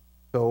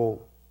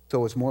 So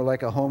it's more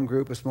like a home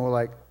group. It's more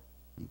like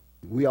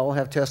we all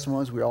have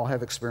testimonies. We all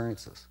have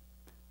experiences.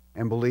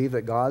 And believe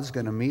that God's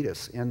going to meet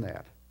us in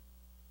that.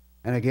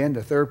 And again,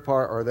 the third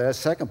part, or the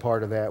second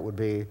part of that would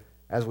be,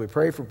 as we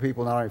pray for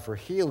people, not only for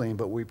healing,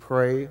 but we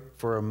pray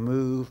for a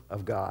move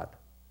of God.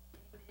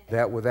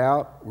 That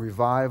without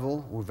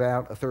revival,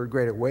 without a third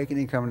great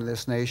awakening coming to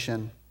this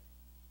nation,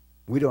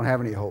 we don't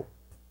have any hope.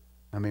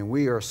 I mean,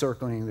 we are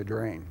circling the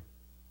drain.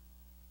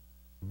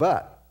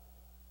 But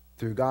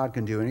through God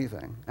can do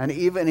anything. And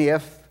even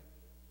if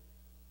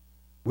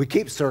we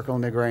keep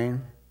circling the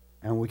drain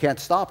and we can't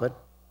stop it,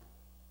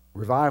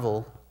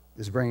 revival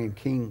is bringing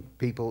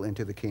people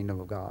into the kingdom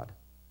of God.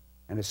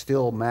 And it's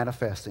still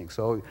manifesting.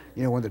 So,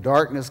 you know, when the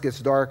darkness gets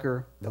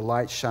darker, the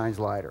light shines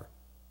lighter.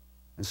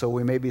 And so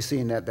we may be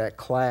seeing that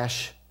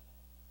clash,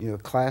 you know,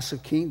 clash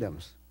of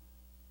kingdoms.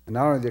 And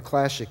not only the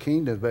clash of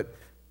kingdoms, but,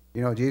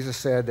 you know, Jesus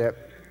said that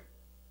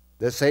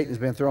Satan's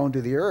been thrown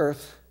to the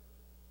earth,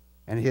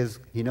 and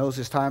he knows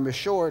his time is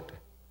short,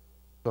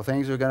 so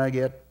things are going to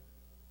get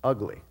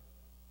ugly.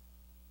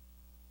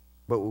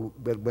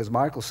 But as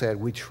Michael said,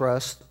 we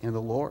trust in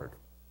the Lord.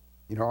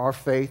 You know, our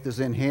faith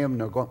is in him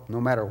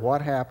no matter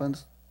what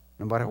happens,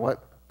 no matter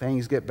what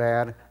things get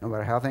bad, no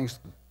matter how things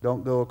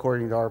don't go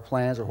according to our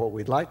plans or what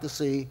we'd like to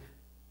see.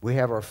 We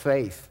have our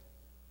faith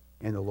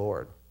in the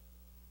Lord.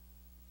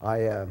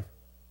 I'm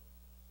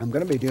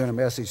going to be doing a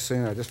message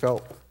soon. I just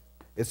felt,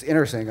 it's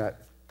interesting. I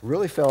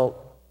really felt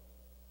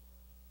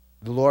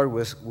the Lord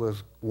was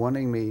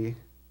wanting me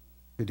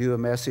to do a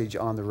message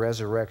on the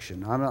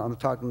resurrection. I'm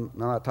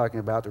not talking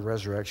about the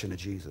resurrection of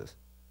Jesus.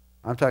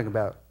 I'm talking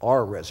about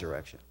our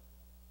resurrection.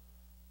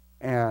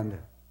 And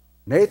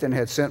Nathan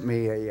had sent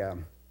me a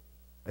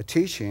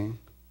teaching.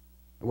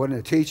 It wasn't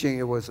a teaching,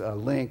 it was a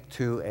link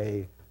to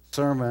a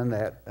sermon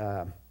that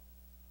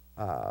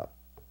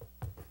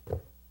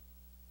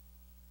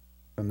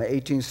from the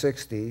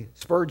 1860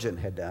 Spurgeon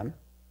had done.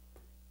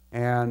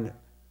 And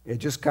it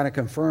just kind of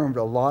confirmed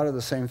a lot of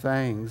the same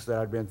things that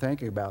I'd been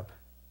thinking about.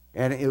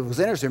 And it was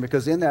interesting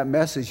because in that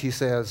message he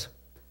says,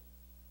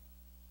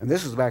 and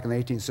this was back in the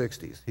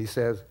 1860s, he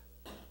says,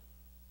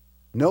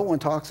 no one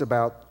talks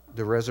about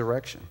the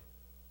resurrection.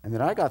 And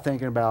then I got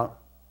thinking about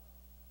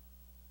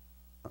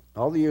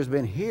all the years I've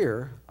been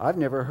here, I've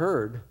never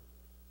heard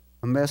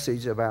a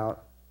message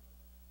about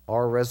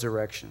our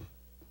resurrection.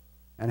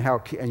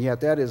 And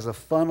yet that is a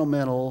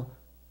fundamental,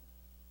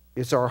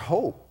 it's our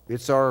hope,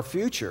 it's our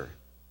future.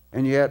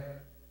 And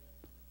yet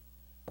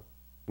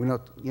we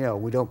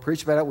don't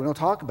preach about it, we don't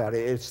talk about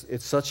it.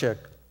 It's such a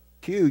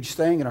huge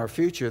thing in our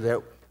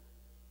future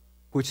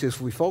which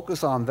if we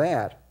focus on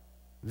that,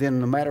 then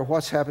no matter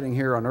what's happening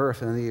here on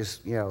earth in these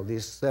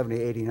 70,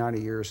 80,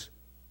 90 years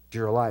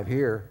you're alive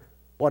here,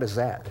 what is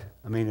that?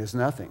 I mean, it's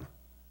nothing.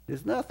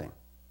 It's nothing.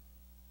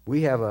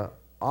 We have an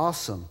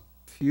awesome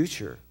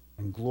future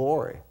and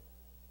glory.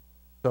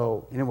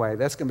 So anyway,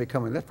 that's going to be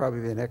coming. That's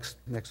probably the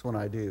next one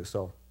I do.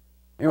 So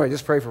anyway,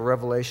 just pray for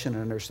revelation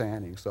and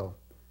understanding. So,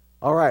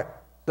 all right.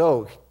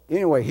 So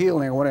anyway,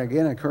 healing. I want to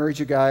again encourage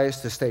you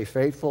guys to stay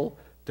faithful,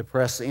 to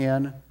press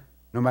in.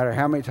 No matter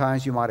how many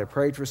times you might have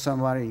prayed for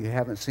somebody and you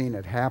haven't seen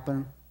it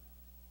happen,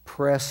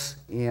 press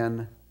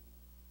in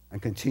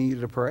and continue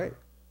to pray.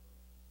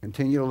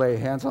 Continue to lay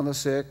hands on the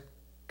sick.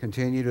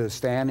 Continue to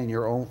stand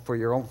for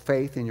your own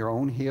faith in your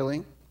own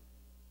healing.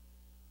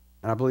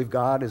 And I believe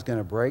God is going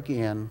to break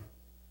in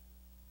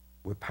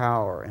with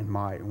power and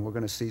might. And we're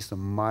going to see some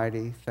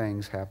mighty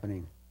things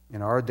happening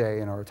in our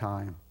day and our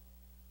time.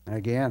 And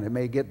again, it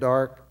may get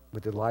dark,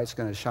 but the light's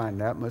going to shine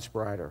that much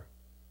brighter.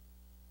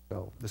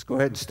 So let's go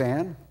ahead and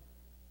stand.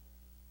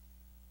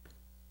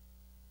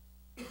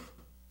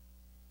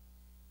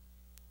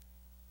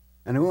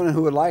 And anyone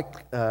who would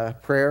like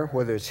prayer,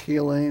 whether it's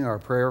healing or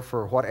prayer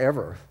for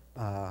whatever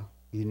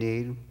you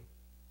need,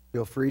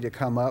 feel free to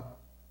come up,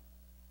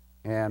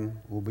 and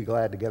we'll be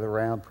glad to gather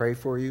around, pray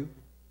for you.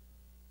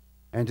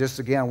 And just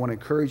again, I want to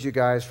encourage you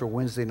guys for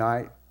Wednesday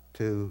night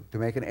to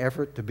make an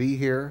effort to be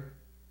here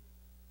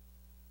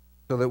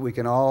so that we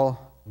can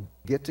all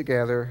get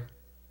together,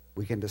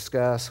 we can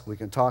discuss, we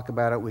can talk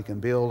about it, we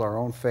can build our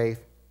own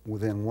faith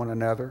within one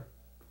another.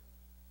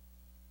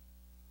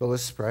 So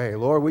let's pray.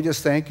 Lord, we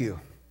just thank you,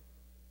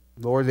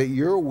 Lord, that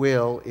your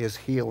will is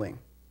healing.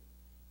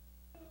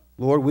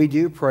 Lord, we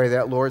do pray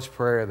that Lord's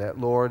Prayer, that,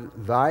 Lord,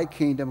 thy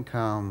kingdom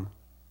come,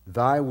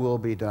 thy will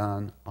be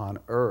done on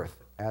earth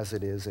as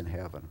it is in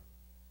heaven.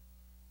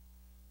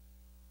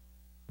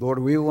 Lord,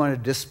 we want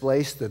to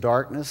displace the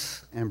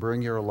darkness and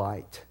bring your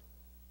light.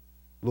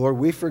 Lord,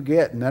 we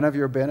forget none of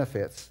your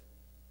benefits,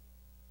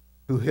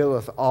 who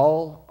healeth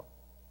all,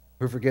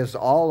 who forgives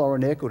all our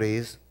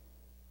iniquities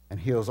and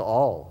heals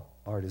all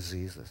our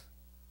diseases.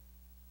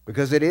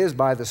 Because it is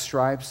by the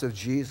stripes of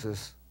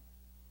Jesus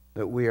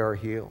that we are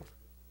healed.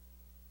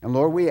 And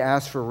Lord, we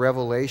ask for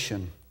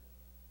revelation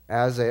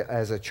as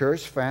a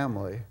church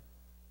family.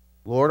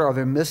 Lord, are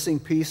there missing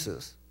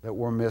pieces that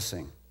we're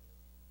missing?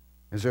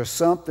 Is there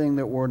something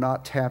that we're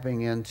not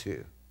tapping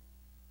into?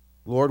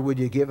 Lord, would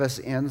you give us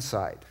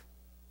insight?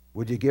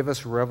 Would you give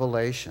us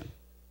revelation?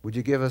 Would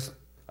you give us,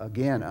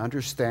 again,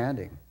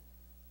 understanding?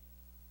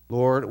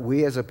 Lord,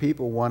 we as a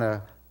people want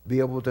to be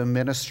able to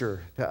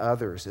minister to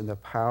others in the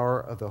power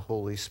of the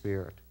Holy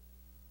Spirit.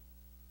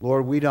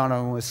 Lord, we don't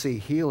want to see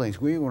healings.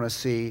 We want to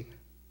see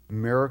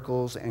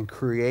miracles and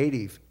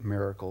creative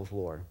miracles,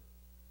 Lord.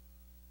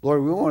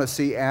 Lord, we want to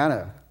see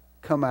Anna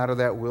come out of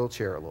that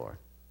wheelchair, Lord.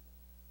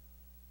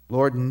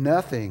 Lord,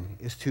 nothing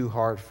is too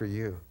hard for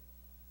you.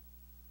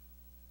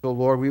 So,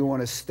 Lord, we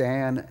want to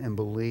stand and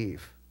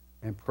believe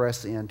and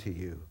press into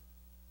you.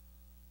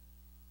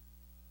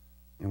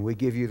 And we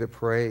give you the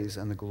praise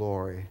and the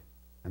glory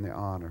and the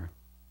honor.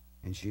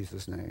 In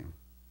Jesus' name,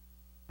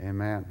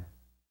 amen.